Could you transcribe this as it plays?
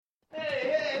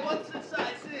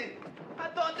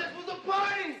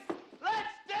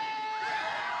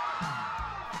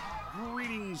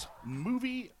Greetings,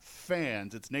 movie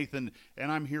fans. It's Nathan,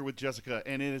 and I'm here with Jessica,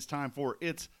 and it is time for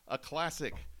It's a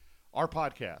Classic, our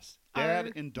podcast,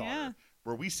 Dad and Daughter,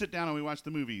 where we sit down and we watch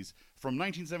the movies from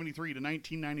 1973 to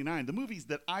 1999, the movies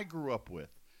that I grew up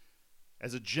with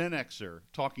as a Gen Xer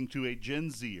talking to a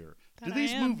Gen Zer. Do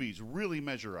these movies really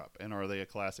measure up, and are they a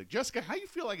classic? Jessica, how do you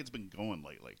feel like it's been going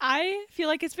lately? I feel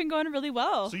like it's been going really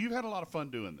well. So you've had a lot of fun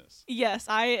doing this. Yes,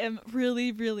 I am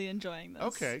really, really enjoying this.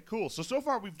 Okay, cool. So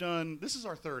far we've done, this is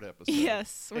our third episode.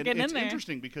 Yes, we're getting in there. It's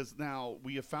interesting because now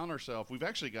we have found ourselves, we've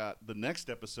actually got the next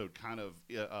episode kind of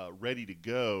ready to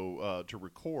go to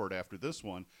record after this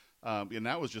one. And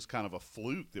that was just kind of a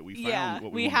fluke that we found. Yeah,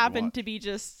 we happened to be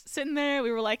just sitting there.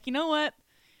 We were like, you know what?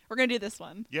 We're going to do this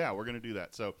one. Yeah, we're going to do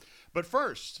that. So, but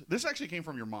first, this actually came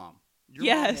from your mom. Your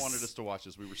mom wanted us to watch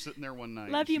this. We were sitting there one night.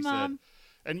 Love you, Mom.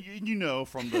 Said, and you know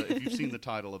from the, if you've seen the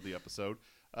title of the episode,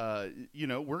 you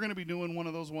know, we're going to be doing one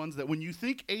of those ones that when you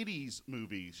think 80s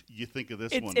movies, you think of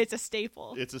this one. It's a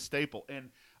staple. It's a staple. And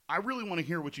I really want to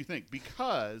hear what you think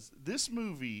because this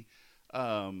movie,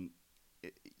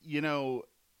 you know,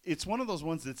 it's one of those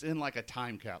ones that's in like a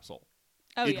time capsule.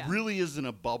 Oh, it really is in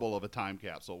a bubble of a time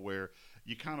capsule where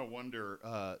you kind of wonder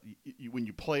when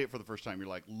you play it for the first time, you're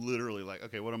like literally like,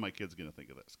 okay, what are my kids going to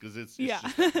think of this? Because it's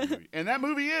just a movie. And that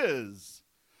movie is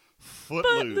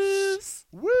Footloose.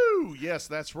 Woo! Yes,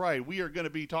 that's right. We are going to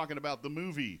be talking about the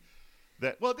movie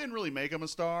that, well, it didn't really make him a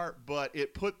star, but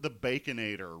it put the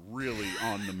Baconator really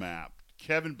on the map.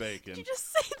 Kevin Bacon. Did you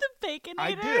just say the Baconator?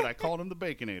 I did. I called him the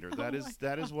Baconator.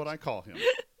 That is what I call him.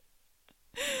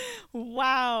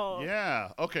 Wow. Yeah.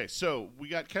 Okay, so we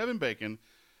got Kevin Bacon.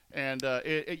 And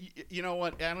you know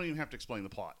what? I don't even have to explain the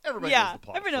plot. Everybody knows the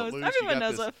plot. Everyone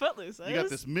knows what Footloose is. You got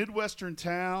this Midwestern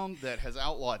town that has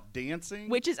outlawed dancing.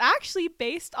 Which is actually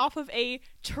based off of a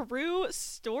true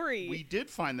story. We did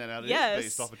find that out. Yes. It is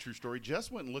based off a true story. Jess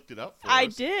went and looked it up for us. I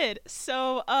did.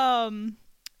 So,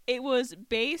 it was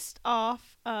based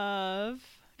off of...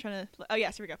 here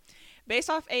we go. Based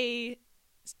off a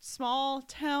small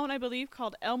town, I believe,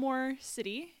 called Elmore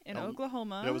City in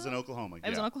Oklahoma. That was in Oklahoma. It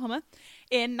was in Oklahoma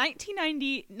in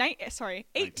 1898.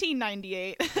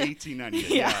 1898.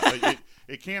 Yeah.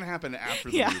 It can't happen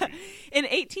after the movie. In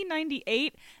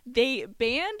 1898, they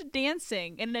banned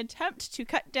dancing in an attempt to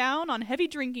cut down on heavy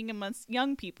drinking amongst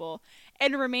young people,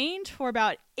 and remained for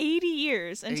about 80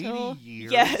 years until 80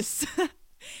 years? Yes,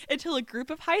 until a group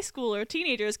of high school or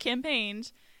teenagers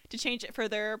campaigned to change it for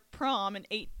their prom in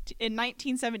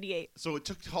 1978. So it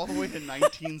took all the way to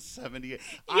 1978.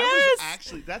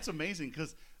 Yes! That's amazing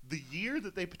because the year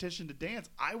that they petitioned to dance,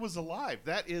 I was alive.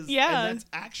 And that's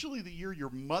actually the year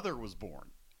your mother was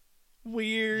born.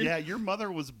 Weird. Yeah, your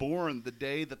mother was born the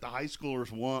day that the high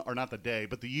schoolers won, or not the day,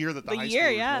 but the year that the high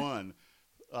schoolers won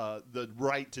the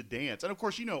right to dance. And of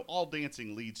course, you know, all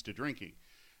dancing leads to drinking.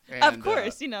 And, of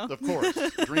course, you know. Of course,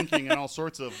 drinking and all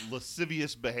sorts of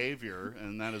lascivious behavior,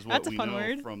 and that is what we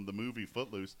know from the movie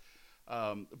Footloose.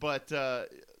 But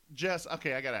Jess,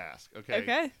 okay, I gotta ask.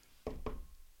 Okay.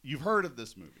 You've heard of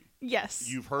this movie? Yes.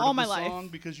 You've heard all of my the life. song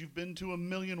because you've been to a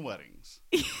million weddings.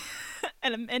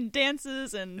 and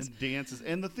dances and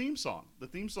the theme song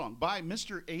by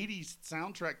Mr. 80s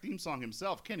soundtrack theme song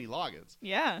himself, Kenny Loggins.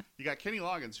 Yeah, you got Kenny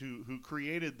Loggins who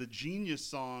created the genius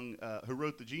song, who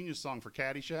wrote the genius song for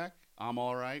Caddyshack, "I'm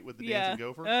All Right" with the Dancing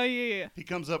Gopher. Oh yeah. He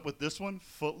comes up with this one,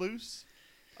 Footloose.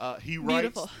 He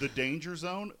writes The Danger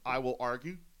Zone. I will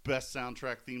argue best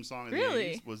soundtrack theme song in the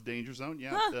 80s was Danger Zone.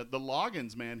 Yeah, the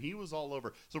Loggins, man, he was all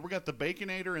over. So we got the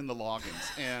Baconator and the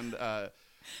Loggins, and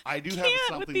I do have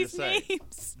something to say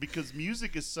because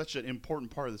music is such an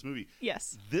important part of this movie.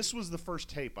 Yes. This was the first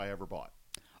tape I ever bought.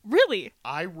 Really?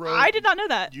 I did not know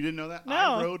that. You didn't know that? No.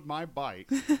 I rode my bike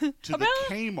to the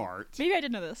Kmart. Maybe I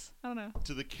did know this. I don't know.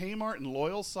 To the Kmart in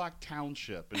Loyalsock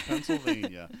Township in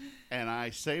Pennsylvania, and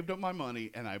I saved up my money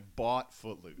and I bought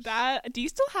Footloose. Do you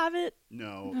still have it?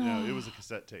 No, it was a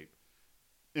cassette tape.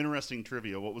 Interesting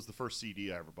trivia. What was the first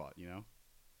CD I ever bought, you know?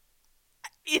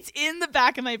 It's in the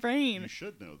back of my brain. You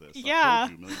should know this. Yeah.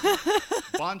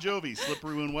 Bon Jovi,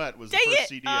 Slippery When Wet was the first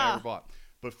CD I ever bought.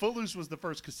 But Footloose was the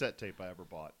first cassette tape I ever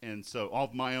bought. And so, all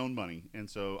of my own money. And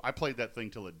so, I played that thing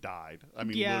till it died. I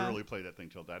mean, literally played that thing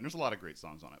till it died. And there's a lot of great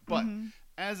songs on it. But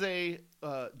as a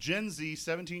Gen Z,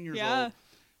 17 years old,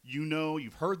 you know,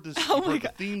 you've heard this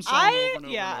the theme song over and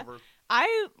over and over.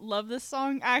 I love this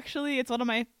song, actually. It's one of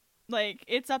my...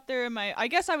 it's up there in my, I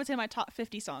guess I would say my top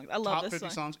 50 songs. I love this song. Top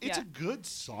 50 songs? It's a good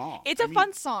song. It's a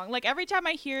fun song. Like, every time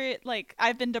I hear it, like,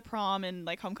 I've been to prom and,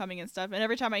 like, homecoming and stuff, and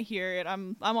every time I hear it,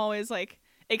 I'm always, like,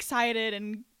 excited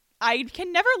and I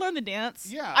can never learn the dance.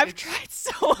 Yeah, I've tried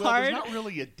so well, hard. There's not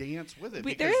really a dance with it.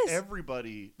 Wait, because there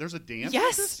is. there's a dance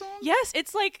Yes, with this song? yes,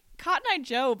 it's like Cotton Eye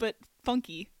Joe, but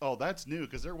funky. Oh, that's new,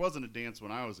 because there wasn't a dance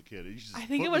when I was a kid. I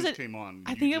think it was came on.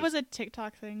 I think it was a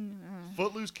TikTok thing.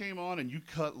 Footloose came on, and you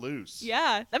cut loose.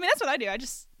 Yeah, I mean that's what I do. I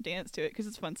just dance to it because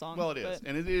it's a fun song. Well, it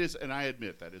is, and I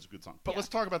admit that is a good song. But let's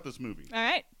talk about this movie. All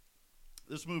right.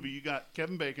 This movie, you got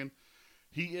Kevin Bacon.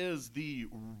 He is the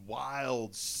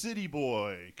wild city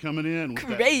boy coming in with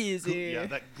crazy.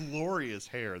 that glorious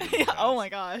hair. That he has. Oh my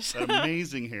gosh, that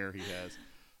amazing hair he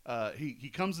has. He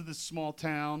comes to this small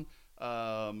town.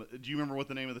 Do you remember what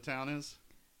the name of the town is?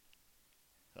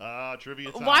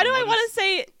 Trivia time. Why do I want to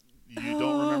say? You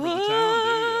don't remember the town, do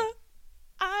you?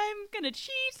 I'm gonna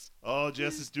cheat. Oh,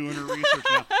 Jess is doing her research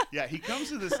now. Yeah, he comes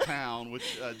to this town,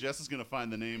 which Jess is going to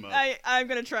find the name of. I'm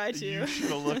going to try to. You should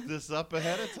have looked this up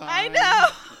ahead of time. I know.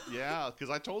 Yeah,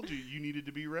 because I told you needed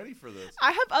to be ready for this.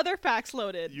 I have other facts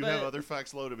loaded. You have other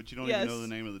facts loaded, but you don't even know the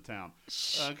name of the town.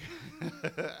 Okay.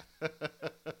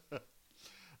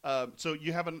 So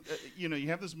you have you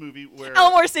have this movie where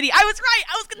Elmore City. I was right.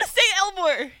 I was going to say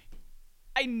Elmore.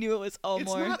 I knew it was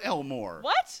Elmore. It's not Elmore.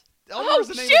 What? Elmore's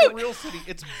the name of the real city.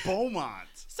 It's Beaumont.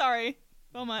 Sorry.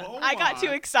 Beaumont. I got too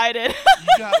excited.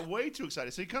 You got way too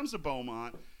excited. So he comes to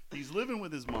Beaumont. He's living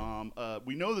with his mom.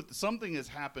 We know that something has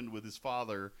happened with his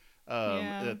father.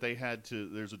 That they had to.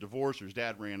 There's a divorce. Or his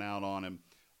dad ran out on him,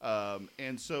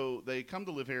 and so they come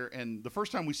to live here. And the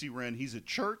first time we see Ren, he's at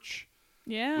church.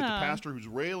 Yeah. With the pastor who's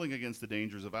railing against the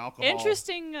dangers of alcohol.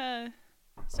 Interesting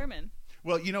sermon.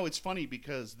 Well, it's funny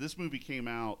because this movie came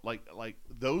out like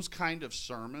those kind of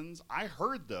sermons. I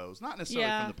heard those, not necessarily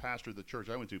from the pastor of the church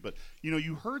I went to, but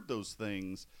you heard those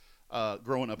things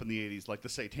growing up in the 80s, like the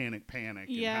Satanic Panic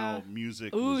and how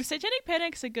music. Ooh, Satanic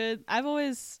Panic's a good. I've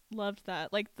always loved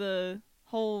that. Like the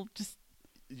whole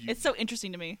it's so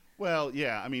interesting to me. Well,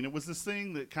 yeah, I mean, it was this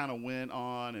thing that kind of went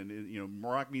on, and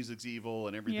rock music's evil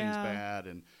and everything's bad,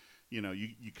 and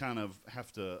you kind of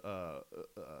have to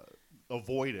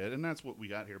avoid it, and that's what we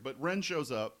got here. But Ren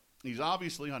shows up. He's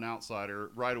obviously an outsider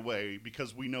right away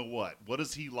because we know what. What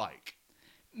does he like?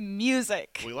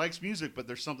 Music. Well, he likes music, but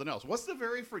there's something else. What's the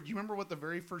very first? Do you remember what the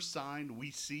very first sign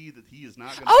we see that he is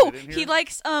not going to fit in here? He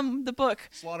likes the book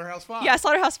Slaughterhouse 5. Yeah,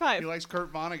 Slaughterhouse 5. He likes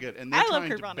Kurt Vonnegut, and they're trying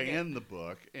to Vonnegut. ban the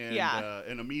book. And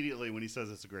and immediately when he says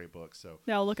it's a great book, so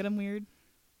they all look at him weird.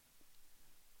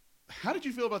 How did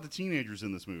you feel about the teenagers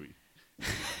in this movie?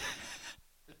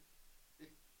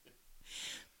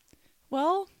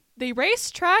 Well, they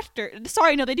race tractors.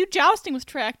 Sorry, no, they do jousting with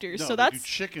tractors. No, so they that's do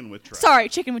chicken with tractors. Sorry,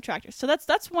 chicken with tractors. So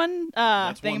that's one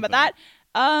thing about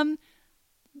that.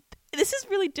 This is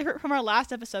really different from our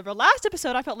last episode. Our last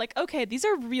episode, I felt like, okay, these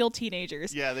are real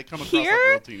teenagers. Yeah, they come across like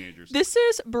real teenagers. This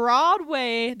is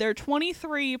Broadway. They're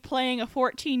 23 playing a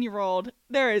 14-year-old.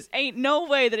 Ain't no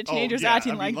way that a teenager's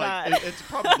acting like that. It's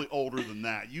probably older than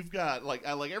that. You've got like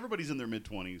everybody's in their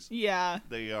mid-20s. Yeah,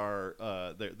 they are.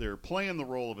 They're playing the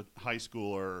role of a high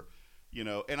schooler,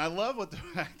 And I love what the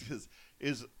fact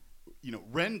is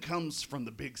Ren comes from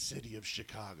the big city of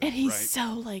Chicago, and he's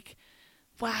so like.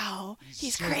 Wow,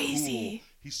 he's so crazy. Cool.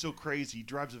 He's so crazy. He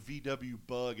drives a VW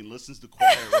Bug and listens to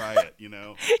Quiet Riot, He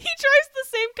drives the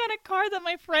same kind of car that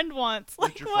my friend wants.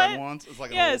 Like your friend wants? It's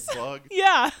like an old Bug?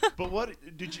 Yeah. But what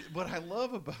I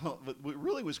love about what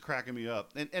really was cracking me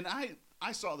up, and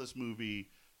I saw this movie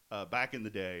back in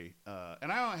the day,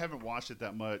 and I haven't watched it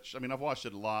that much. I mean, I've watched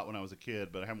it a lot when I was a kid,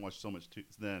 but I haven't watched so much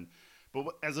since then. But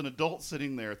as an adult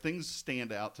sitting there, things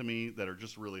stand out to me that are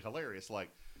just really hilarious.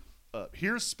 Like,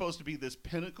 here's supposed to be this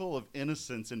pinnacle of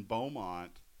innocence in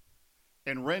Beaumont,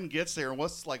 and Ren gets there, and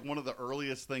what's like one of the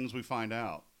earliest things we find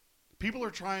out? People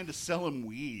are trying to sell him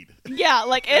weed. Yeah,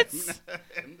 like it's...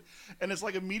 and it's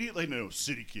like immediately, no,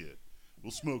 city kid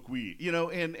will smoke weed.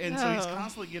 And so he's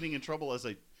constantly getting in trouble as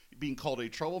being called a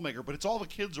troublemaker, but it's all the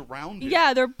kids around him.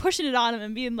 Yeah, they're pushing it on him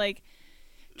and being like...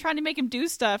 trying to make him do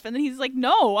stuff, and then he's like,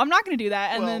 no, I'm not going to do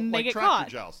that, and then they get caught.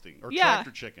 Tractor jousting, or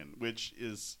tractor chicken, which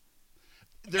is...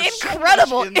 There's incredible.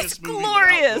 So much in this it's movie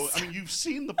glorious. I mean, you've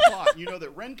seen the plot. You know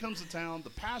that Ren comes to town. The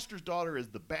pastor's daughter is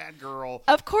the bad girl.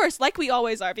 Of course, like we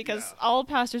always are, because all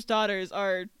pastor's daughters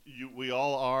are. We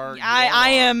all are. I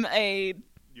am a.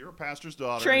 You're a pastor's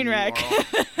daughter. Train wreck.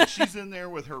 She's in there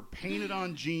with her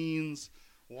painted-on jeans,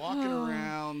 walking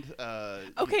around.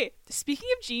 Okay, speaking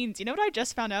of jeans, you know what I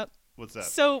just found out? What's that?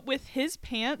 So with his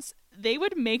pants, they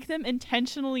would make them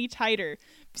intentionally tighter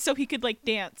so he could like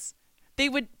dance. They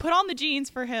would put on the jeans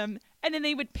for him, and then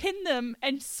they would pin them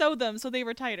and sew them so they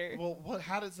were tighter. Well,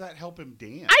 how does that help him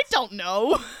dance? I don't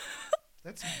know.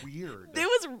 That's weird. It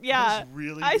was, yeah. That was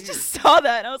really I weird. just saw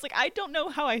that, and I was like, I don't know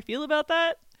how I feel about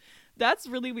that. That's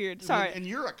really weird. Sorry. And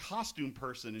you're a costume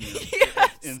person in, your,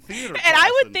 yes. in theater. And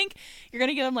I would think you're going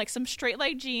to give them like some straight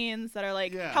leg jeans that are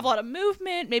like have a lot of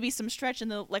movement, maybe some stretch in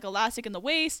the like elastic in the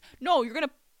waist. No, you're going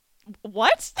to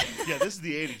what? Yeah, this is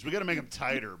the 80s. We got to make them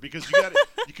tighter because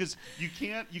you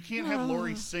can't have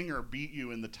Laurie Singer beat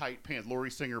you in the tight pants.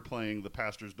 Laurie Singer playing the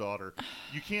pastor's daughter.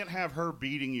 You can't have her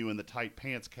beating you in the tight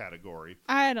pants category.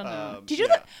 I don't know. Did you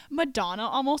know that Madonna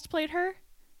almost played her?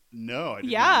 No, I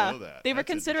did not know that. They were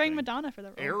considering Madonna for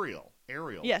the role.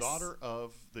 Ariel, yes. daughter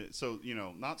of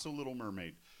not so Little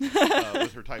Mermaid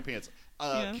with her tight pants.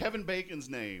 Kevin Bacon's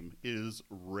name is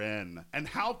Ren, and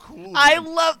how cool! I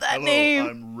love that name.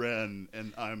 I'm Ren,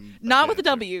 and I'm not with a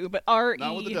W, but R-E-N.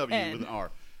 Not with a W, with an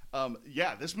R.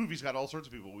 This movie's got all sorts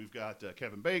of people. We've got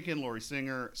Kevin Bacon, Laurie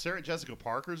Singer, Sarah Jessica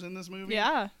Parker's in this movie.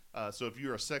 Yeah. So if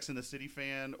you're a Sex and the City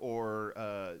fan,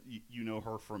 or you know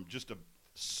her from just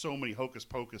so many Hocus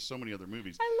Pocus, so many other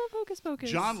movies. I love Hocus Pocus.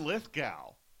 John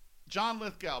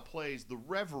Lithgow plays the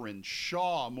Reverend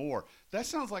Shaw Moore. That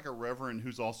sounds like a reverend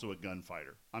who's also a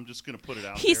gunfighter. I'm just going to put it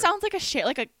out there. He sounds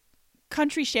like a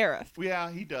country sheriff.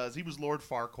 Yeah, he does. He was Lord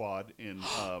Farquaad in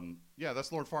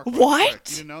that's Lord Farquaad. What?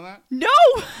 Correct. You didn't know that? No.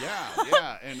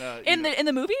 Yeah. And in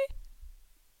the movie?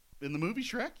 In the movie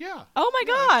Shrek, yeah. Oh my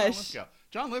gosh.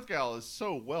 John Lithgow is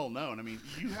so well known. I mean,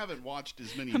 you haven't watched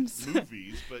as many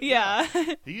movies, but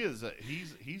he's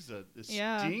a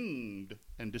esteemed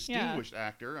and distinguished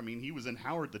actor. I mean, he was in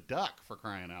Howard the Duck, for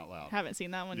crying out loud. Haven't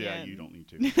seen that one yet. Yeah, you don't need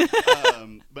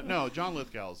to. But no, John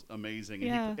Lithgow's amazing.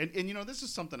 Yeah. And you know, this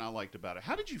is something I liked about it.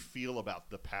 How did you feel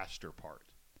about the pastor part?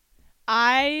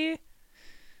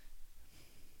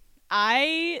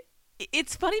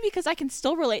 It's funny because I can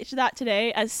still relate to that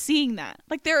today as seeing that.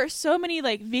 Like, there are so many,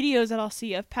 like, videos that I'll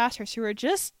see of pastors who are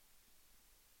just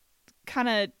kind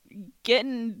of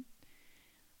getting...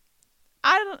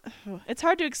 It's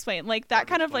hard to explain. Like, that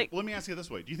kind of, like... Let me ask you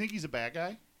this way. Do you think he's a bad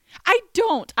guy? I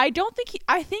don't think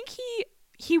I think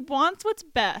he wants what's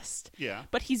best. Yeah.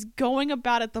 But he's going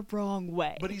about it the wrong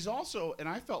way. But he's also, and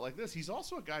I felt like this, he's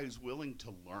also a guy who's willing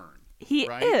to learn. He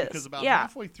right? is. Because about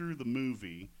halfway through the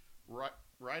movie...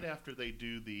 Right after they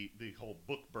do the whole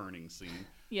book burning scene,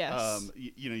 yes,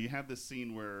 you have this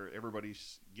scene where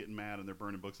everybody's getting mad and they're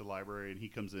burning books at the library, and he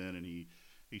comes in and he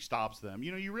stops them.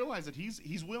 You realize that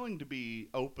he's willing to be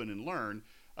open and learn,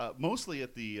 mostly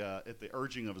at the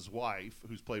urging of his wife,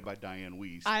 who's played by Diane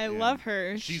Wiest. I love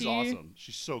her. She's awesome.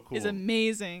 She's so cool. Is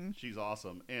amazing. She's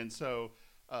awesome, and so.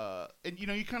 And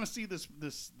you kind of see this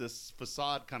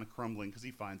facade kind of crumbling because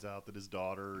he finds out that his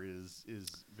daughter is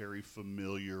very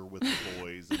familiar with the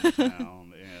boys in the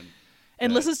town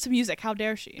and listens to music. How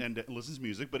dare she? And listens to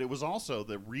music. But it was also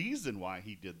the reason why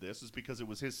he did this is because it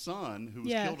was his son who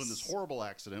was killed in this horrible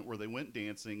accident where they went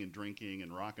dancing and drinking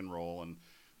and rock and roll, and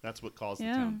that's what caused the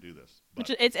town to do this. But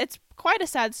which it's quite a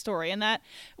sad story, and that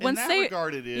in that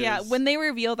regard it is. Yeah, when they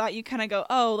reveal that, you kind of go,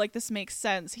 oh, like this makes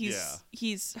sense. He's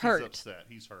hurt. He's upset.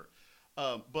 He's hurt.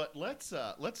 But let's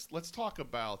talk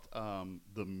about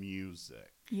the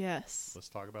music. Yes. Let's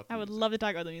talk about the music. I would love to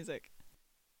talk about the music.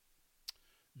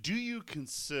 Do you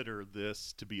consider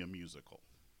this to be a musical?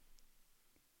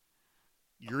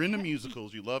 You're into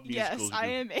musicals. You love musicals. Yes, I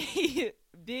am a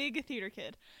big theater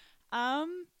kid.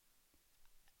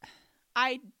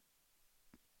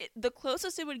 The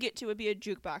closest it would get to would be a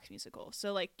jukebox musical.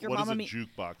 So like your Mamma Mia. What is a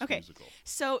jukebox musical?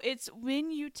 So it's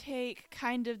when you take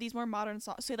kind of these more modern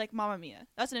songs, say like Mamma Mia.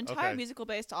 That's an entire musical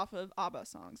based off of ABBA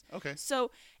songs. Okay.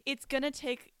 So it's gonna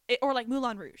take it, or like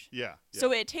Moulin Rouge. Yeah.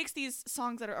 So it takes these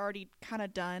songs that are already kind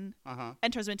of done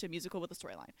and turns them into a musical with a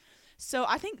storyline. So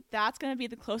I think that's gonna be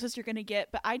the closest you're gonna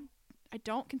get, but I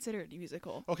don't consider it a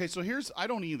musical. Okay, so I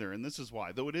don't either, and this is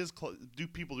why. Though it is,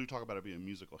 people do talk about it being a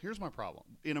musical. Here's my problem.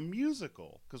 In a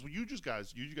musical, because you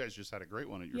guys just had a great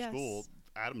one at your school.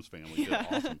 Addams Family did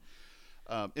awesome.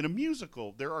 In a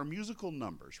musical, there are musical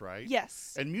numbers, right?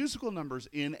 Yes. And musical numbers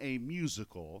in a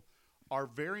musical are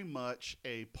very much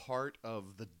a part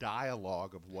of the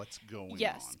dialogue of what's going on.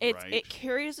 Yes, right? It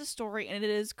carries a story, and it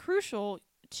is crucial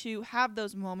to have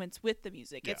those moments with the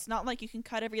music. Yeah. It's not like you can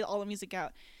cut all the music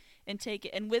out and take it.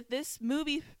 And with this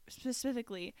movie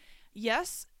specifically,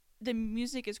 yes, the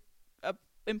music is an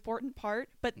important part,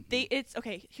 but it's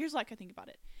okay. Here's like I think about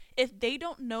it. If they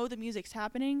don't know the music's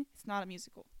happening, it's not a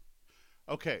musical.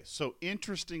 Okay, so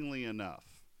interestingly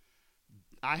enough,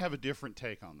 I have a different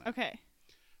take on that. Okay.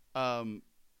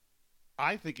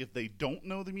 I think if they don't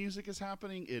know the music is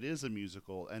happening, it is a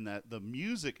musical, and that the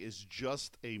music is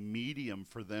just a medium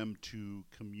for them to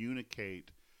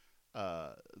communicate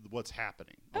what's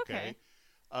happening. Okay.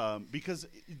 Because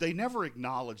they never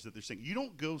acknowledge that they're singing. You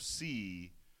don't go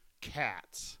see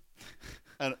Cats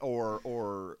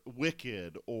or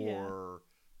Wicked or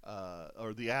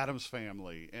the Addams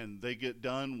Family, and they get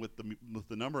done with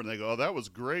the number and they go, "Oh, that was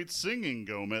great singing,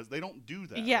 Gomez." They don't do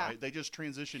that. Right? They just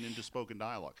transition into spoken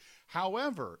dialogue.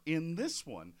 However, in this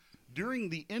one, during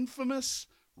the infamous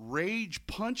rage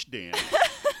punch dance,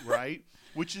 right?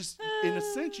 Which is, in a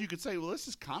sense, you could say, well, this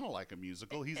is kind of like a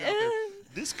musical. He's out there.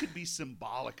 This could be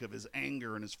symbolic of his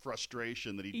anger and his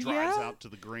frustration that he drives out to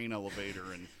the grain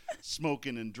elevator and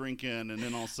smoking and drinking, and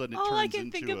then all of a sudden it turns into all I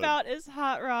can think about is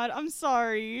Hot Rod. I'm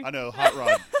sorry. I know, Hot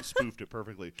Rod spoofed it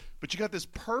perfectly. But you got this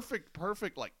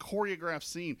perfect, like, choreographed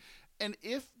scene. And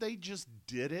if they just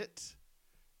did it,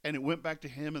 and it went back to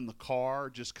him in the car,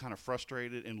 just kind of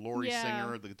frustrated, and Lori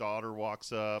Singer, the daughter,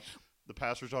 walks up, the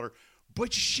pastor's daughter,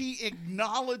 but she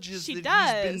acknowledges he's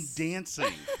been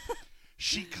dancing.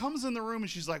 She comes in the room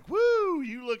and she's like, "Woo,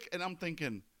 you look," and I'm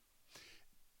thinking,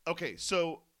 okay,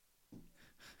 so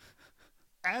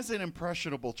as an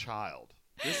impressionable child,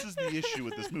 this is the issue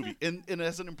with this movie. And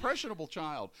as an impressionable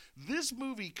child, this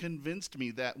movie convinced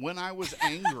me that when I was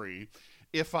angry,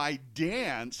 if I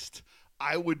danced,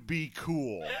 I would be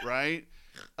cool, right?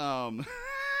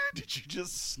 Did you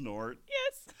just snort?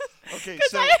 Yes. Okay,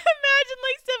 so I imagine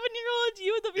like 7-year-old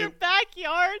you in your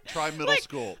backyard. Try middle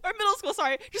school. Or middle school,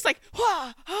 sorry. Just like,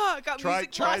 got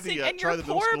music blasting, and your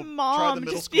poor mom try the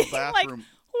middle school bathroom. Like,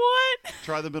 what?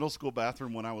 Try the middle school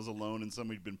bathroom when I was alone and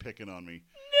somebody'd been picking on me.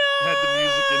 No. Had the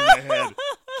music in my head.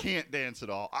 Can't dance at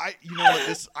all. You know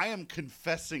what? I am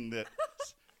confessing that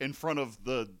in front of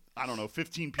the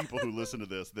 15 people who listen to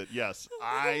this, that yes,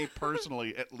 I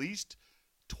personally at least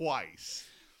twice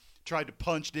tried to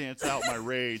punch dance out my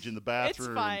rage in the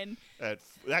bathroom. It's fine.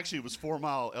 Actually, it was 4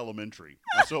 Mile Elementary.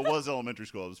 So it was elementary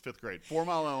school. It was 5th grade. 4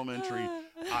 Mile Elementary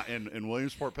in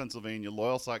Williamsport, Pennsylvania,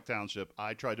 Loyalsock Township.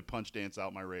 I tried to punch dance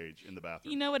out my rage in the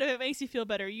bathroom. You know what? If it makes you feel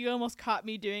better, you almost caught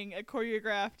me doing a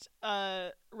choreographed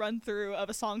run through of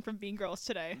a song from Mean Girls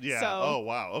today. Yeah. So. Oh,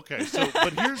 wow. Okay. So,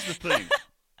 but here's the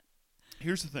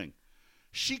thing.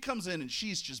 She comes in and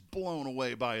she's just blown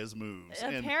away by his moves.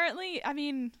 Apparently, I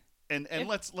mean... And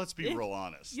let's be real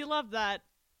honest. You love that.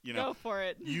 Go for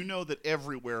it. You know that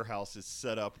every warehouse is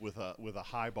set up with a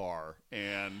high bar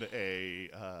and a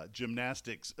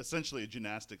essentially a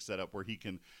gymnastics setup where he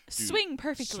can swing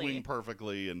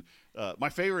perfectly. And my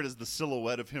favorite is the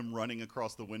silhouette of him running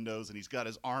across the windows, and he's got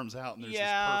his arms out, and there's this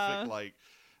perfect, like,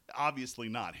 obviously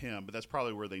not him, but that's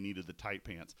probably where they needed the tight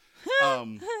pants.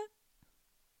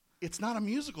 It's not a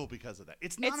musical because of that.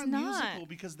 It's not musical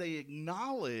because they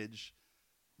acknowledge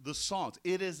the songs.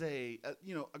 It is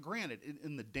granted,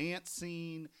 in the dance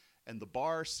scene and the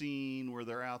bar scene where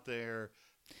they're out there,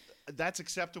 that's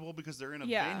acceptable because they're in a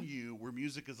venue where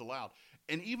music is allowed.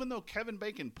 And even though Kevin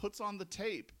Bacon puts on the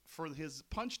tape for his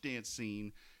punch dance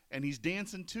scene and he's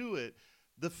dancing to it,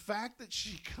 the fact that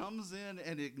she comes in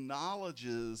and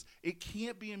acknowledges it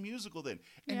can't be a musical then.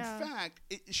 In fact,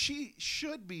 she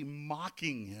should be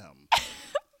mocking him.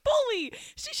 Bully!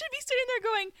 She should be sitting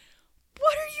there going,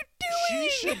 "What are you doing?"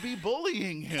 She should be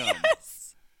bullying him.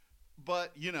 Yes.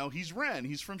 But, he's Ren.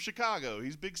 He's from Chicago.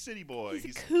 He's big city boy.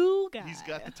 He's a cool guy. He's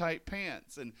got the tight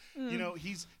pants. And,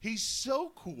 he's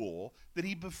so cool that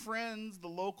he befriends the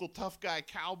local tough guy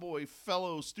cowboy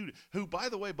fellow student, who, by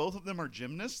the way, both of them are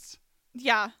gymnasts.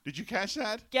 Yeah. Did you catch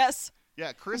that? Yes.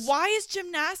 Yeah, Chris. Why is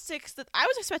gymnastics that I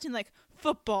was expecting like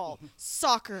football,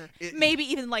 soccer, maybe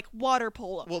even like water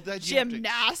polo. Well,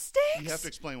 gymnastics? You have to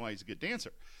explain why he's a good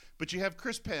dancer. But you have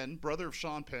Chris Penn, brother of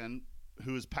Sean Penn,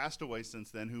 who has passed away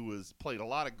since then, who has played a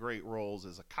lot of great roles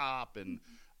as a cop and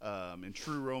in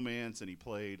True Romance, and he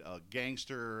played a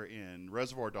gangster in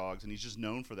Reservoir Dogs, and he's just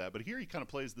known for that. But here he kind of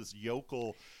plays this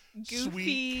yokel,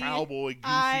 sweet cowboy,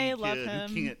 goofy kid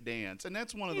who can't dance, and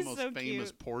that's one of the most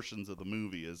famous portions of the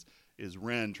movie is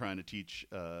Ren trying to teach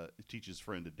his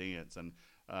friend to dance, and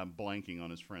I'm blanking on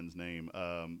his friend's name.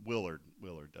 Willard,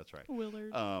 that's right.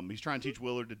 Willard. He's trying to teach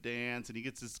Willard to dance, and he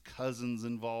gets his cousins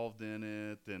involved in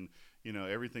it, and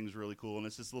everything's really cool. And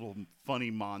it's this little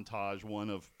funny montage, one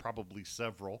of probably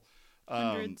several.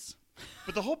 Hundreds.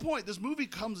 But the whole point, this movie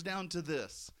comes down to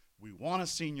this. We want a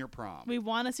senior prom. We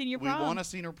want a senior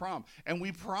prom. And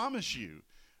we promise you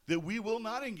that we will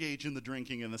not engage in the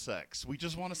drinking and the sex. We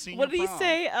just want a senior prom. What did prom. he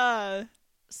say?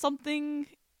 Something.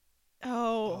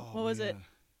 What was it?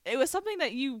 It was something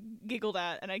that you giggled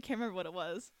at, and I can't remember what it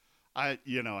was. I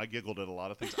giggled at a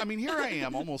lot of things. I mean, here I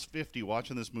am, almost 50,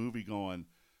 watching this movie going,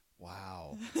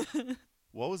 wow,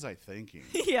 what was I thinking?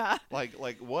 Yeah.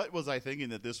 Like, what was I thinking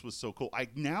that this was so cool? I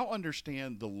now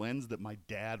understand the lens that my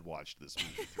dad watched this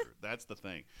movie through. That's the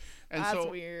thing. And that's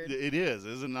so weird. It is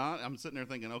it not? I'm sitting there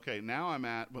thinking, okay, now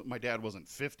my dad wasn't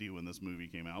 50 when this movie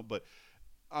came out, but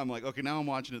I'm like, okay, now I'm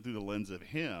watching it through the lens of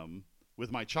him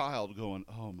with my child going,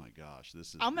 oh my gosh, this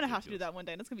is I'm gonna ridiculous. have to do that one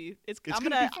day, and it's gonna be It's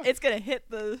gonna hit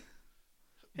the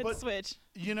switch.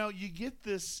 You know, you get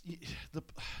this.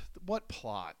 What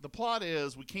plot? The plot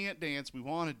is we can't dance. We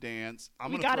want to dance.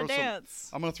 We gotta dance.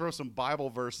 I'm going to throw some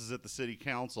Bible verses at the city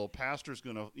council. Pastor's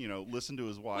going to, listen to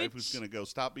his wife, who's going to go,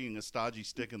 stop being a stodgy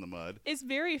stick in the mud. It's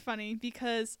very funny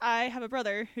because I have a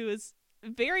brother who is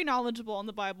very knowledgeable on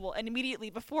the Bible, and immediately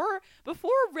before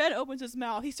Red opens his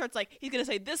mouth, he starts like he's gonna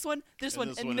say this one, this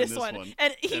one, and this one,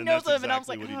 and he knows them, and I was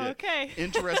like, oh, okay.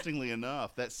 Interestingly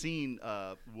enough, that scene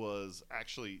was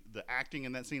actually the acting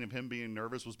in that scene of him being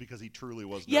nervous was because he truly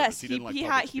was nervous. Yes, he didn't like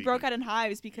public speaking. He broke out in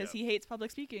hives because he hates public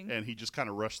speaking, and he just kind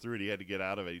of rushed through it. He had to get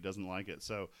out of it. He doesn't like it.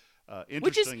 So.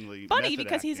 Which is funny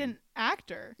because acting. he's an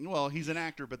actor. Well, he's an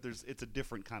actor, but it's a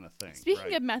different kind of thing.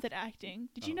 Speaking of method acting,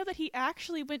 did you know that he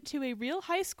actually went to a real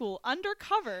high school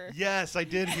undercover? Yes, I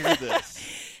did hear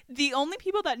this. The only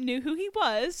people that knew who he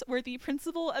was were the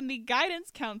principal and the guidance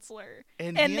counselor.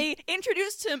 And they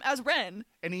introduced him as Ren.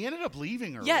 And he ended up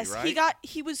leaving early, yes, right?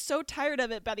 he was so tired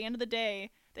of it by the end of the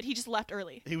day that he just left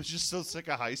early. He was just so sick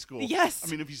of high school. Yes. I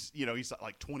mean, if he's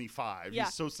like 25, yeah.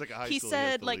 he's so sick of high school. He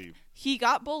said leave. He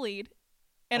got bullied,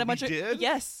 and a bunch he did? of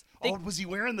yes. Was he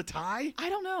wearing the tie? I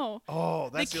don't know. Oh,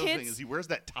 that's the other thing is he wears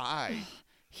that tie.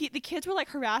 The kids were like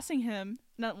harassing him,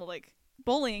 not like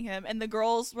bullying him, and the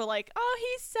girls were like, "Oh,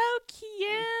 he's so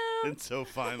cute." And so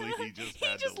finally, he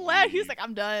just left. He was like,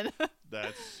 "I'm done."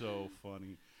 That's so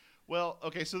funny. Well,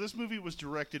 okay, so this movie was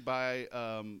directed by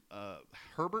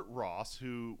Herbert Ross,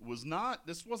 who was not.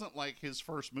 This wasn't like his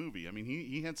first movie. I mean,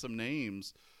 he had some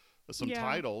names, some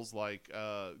titles like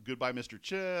 "Goodbye, Mr.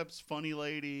 Chips," "Funny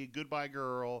Lady," "Goodbye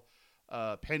Girl,"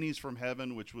 "Pennies from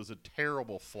Heaven," which was a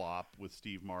terrible flop with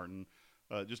Steve Martin,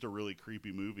 just a really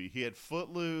creepy movie. He had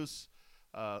Footloose,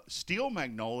 Steel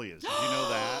Magnolias. Did you know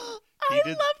that? I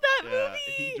love that movie.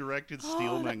 He directed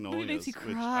Steel Magnolias,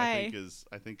 which I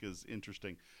think is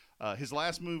interesting. His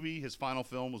last movie, his final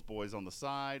film, was Boys on the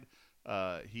Side.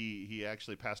 He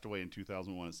actually passed away in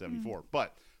 2001 at 74.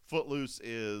 But Footloose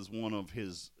is one of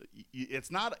his.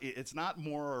 It's not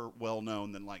more well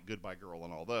known than like Goodbye Girl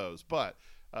and all those. But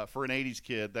for an '80s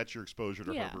kid, that's your exposure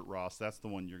to Herbert Ross. That's the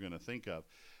one you're going to think of.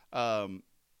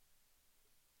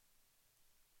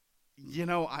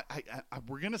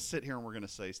 We're going to sit here and we're going to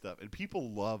say stuff, and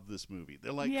people love this movie.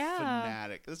 They're like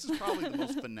fanatic. This is probably the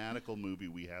most fanatical movie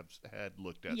we have had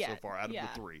looked at so far out of the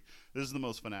three. This is the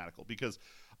most fanatical because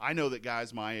I know that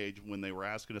guys my age, when they were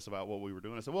asking us about what we were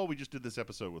doing, I said, well, we just did this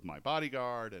episode with My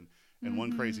Bodyguard and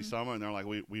One Crazy Summer, and they're like,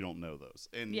 we don't know those.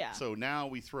 And so now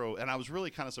we throw, and I was really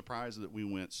kind of surprised that we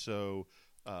went so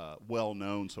well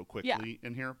known so quickly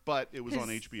in here, but it was on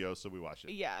HBO, so we watched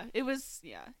it. Yeah, it was,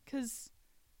 because...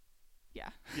 Yeah.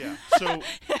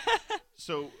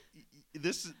 So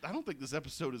this I don't think this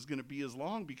episode is going to be as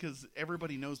long because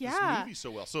everybody knows this movie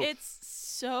so well. So it's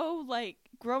so like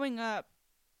growing up,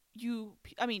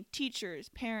 teachers,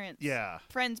 parents,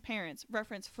 friends' parents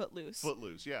reference Footloose.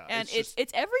 Footloose, yeah. And it's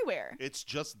everywhere. It's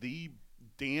just the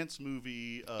dance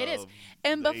movie of it is.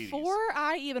 And the before 80s.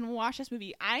 I even watched this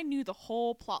movie, I knew the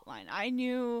whole plot line. I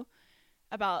knew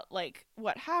about like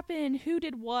what happened, who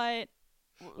did what.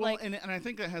 Well, and I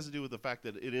think that has to do with the fact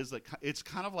that it's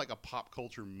kind of like a pop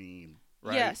culture meme,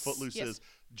 right? Yes. Footloose is.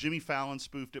 Jimmy Fallon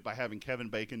spoofed it by having Kevin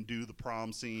Bacon do the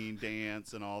prom scene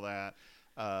dance and all that.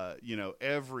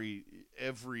 Every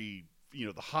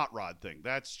the hot rod thing,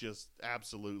 that's just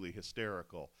absolutely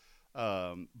hysterical.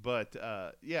 I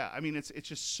mean it's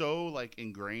just so like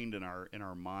ingrained in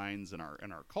our minds and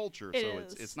our culture.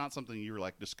 It's not something you're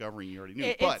like discovering you already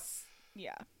knew.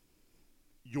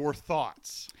 Your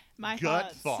thoughts. My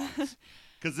gut thoughts.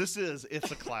 Because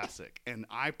it's a classic. And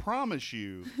I promise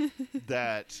you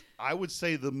that I would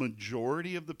say the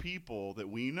majority of the people that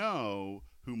we know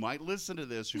who might listen to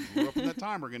this, who grew up in that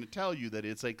time, are going to tell you that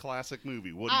it's a classic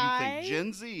movie. What do you think?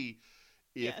 Gen Z,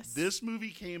 if this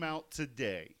movie came out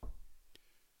today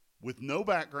with no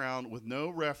background, with no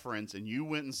reference, and you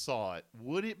went and saw it,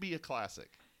 would it be a classic?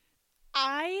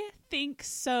 I think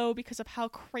so because of how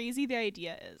crazy the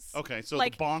idea is. Okay, so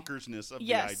like, the bonkersness of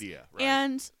the idea, right?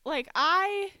 And like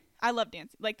I love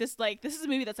dancing. Like this is a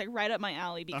movie that's like right up my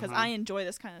alley because I enjoy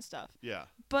this kind of stuff. Yeah.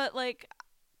 But like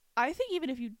I think even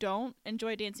if you don't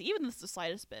enjoy dancing, even the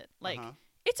slightest bit, like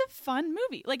it's a fun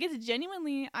movie. Like it's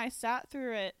genuinely, I sat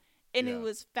through it and it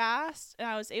was fast and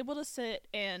I was able to sit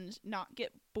and not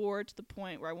get bored to the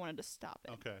point where I wanted to stop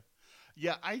it. Okay.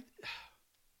 Yeah,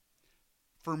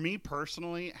 for me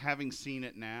personally, having seen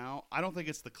it now, I don't think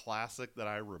it's the classic that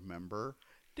I remember.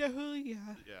 Definitely,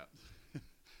 yeah. Yeah.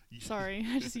 Sorry,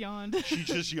 I just yawned. She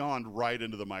just yawned right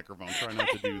into the microphone. Try not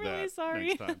to do I'm that really sorry.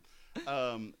 next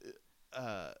time.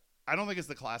 I don't think it's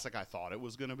the classic I thought it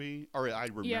was going to be, or I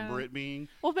remember it being.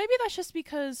 Well, maybe that's just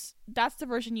because that's the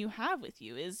version you have with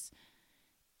you is,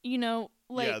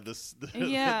 like... the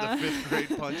fifth grade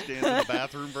punch dance in the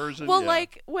bathroom version. Well,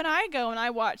 like, when I go and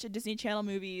I watch a Disney Channel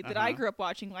movie that I grew up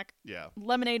watching, like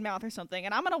Lemonade Mouth or something,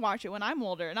 and I'm going to watch it when I'm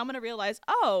older, and I'm going to realize,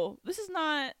 oh, this is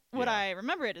not what I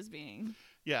remember it as being.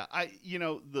 Yeah,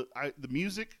 the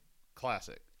music,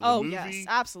 classic. Movie, yes,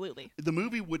 absolutely. The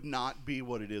movie would not be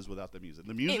what it is without the music.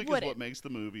 The music is what makes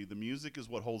the movie. The music is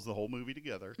what holds the whole movie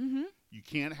together. Mm-hmm. You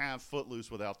can't have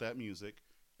Footloose without that music.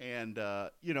 And,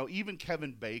 even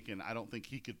Kevin Bacon, I don't think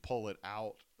he could pull it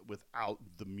out without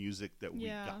the music that we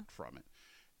got from it.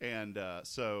 And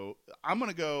so I'm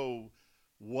going to go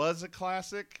was a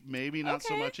classic, maybe not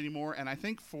so much anymore. And I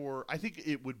think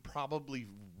it would probably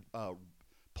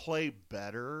play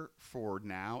better for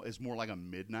now as more like a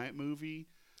midnight movie.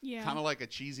 Yeah. Kind of like a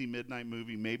cheesy midnight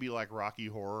movie, maybe like Rocky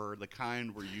Horror, the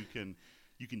kind where you can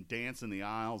dance in the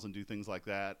aisles and do things like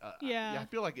that. I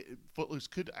feel like Footloose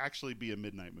could actually be a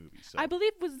midnight movie. So. I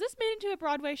believe, was this made into a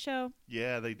Broadway show?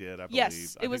 Yeah, they did, I believe.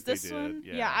 Yes, it was this one.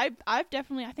 Yeah, I've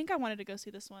definitely, I think I wanted to go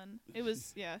see this one. It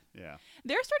was, Yeah.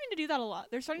 They're starting to do that a lot.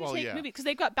 They're starting to take movies, because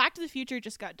they've got Back to the Future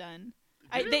just got done.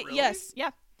 Really? Yes, yeah.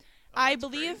 Oh, I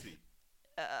believe... crazy.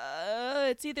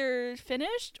 It's either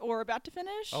finished or about to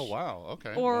finish. Oh, wow.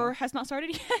 Okay. Or has not started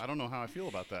yet. I don't know how I feel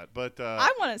about that, but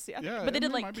I want to see it. Yeah, but they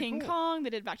did like might be King cool. Kong. They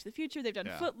did Back to the Future. They've done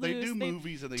Footloose. They do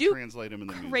movies and they translate them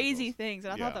into crazy musicals. things,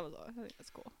 and I think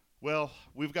that's cool. Well,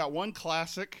 we've got one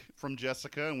classic from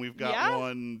Jessica, and we've got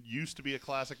one used to be a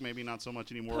classic, maybe not so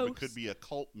much anymore, but could be a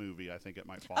cult movie. I think it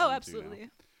might fall into absolutely. Now.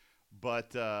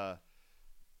 But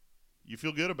you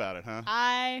feel good about it, huh?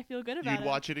 I feel good about it. You'd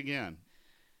watch it again.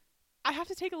 I have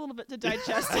to take a little bit to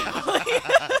digest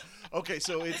it. Okay,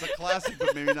 so it's a classic,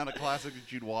 but maybe not a classic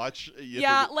that you'd watch.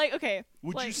 Okay.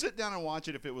 Would you sit down and watch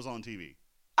it if it was on TV?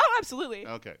 Oh, absolutely.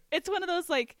 Okay. It's one of those,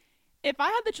 like, if I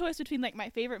had the choice between, like, my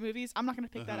favorite movies, I'm not going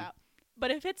to pick that out. But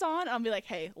if it's on, I'll be like,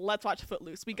 hey, let's watch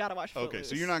Footloose. We got to watch Footloose. Okay,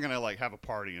 so you're not going to, like, have a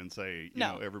party and say, you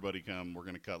know, everybody come, we're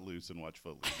going to cut loose and watch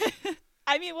Footloose.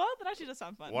 I mean, well, that actually does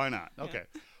sound fun. Why not? Okay.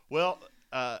 Well,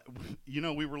 I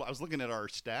was looking at our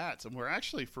stats, and we're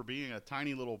actually, for being a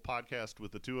tiny little podcast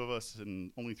with the two of us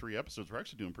and only 3 episodes, we're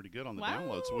actually doing pretty good on the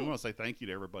downloads. So we want to say thank you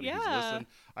to everybody who's listened.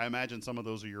 I imagine some of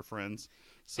those are your friends.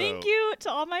 So thank you to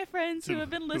all my friends who have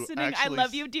been listening. I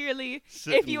love you dearly.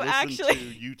 If you actually to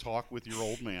you talk with your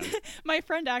old man. My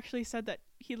friend actually said that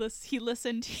he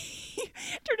listened, he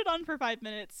turned it on for 5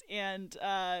 minutes and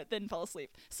then fell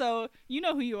asleep. So you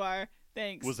know who you are.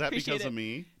 Thanks. Was that Appreciate because it. of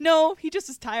me? No, he just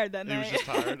was tired that night. He was just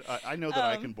tired? I know that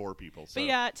I can bore people. So. But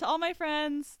yeah, to all my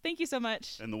friends, thank you so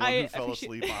much. And the one who fell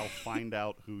asleep, I'll find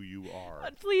out who you are.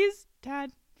 Please,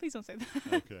 Dad, please don't say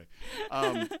that.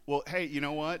 Okay. Well, hey, you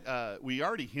know what? We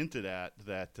already hinted at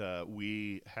that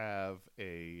we have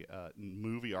a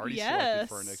movie already selected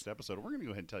for our next episode. We're going to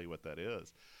go ahead and tell you what that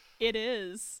is. It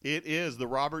is. It is the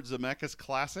Robert Zemeckis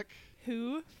classic.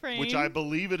 Who Framed? Which I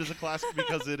believe it is a classic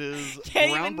because it is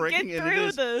groundbreaking, and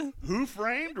it is Who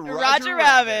Framed Roger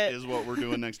Rabbit is what we're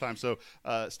doing next time. So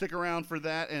stick around for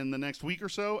that in the next week or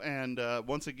so. And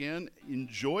once again,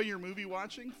 enjoy your movie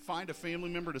watching. Find a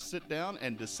family member to sit down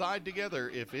and decide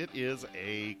together if it is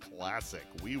a classic.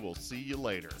 We will see you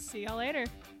later. See y'all later.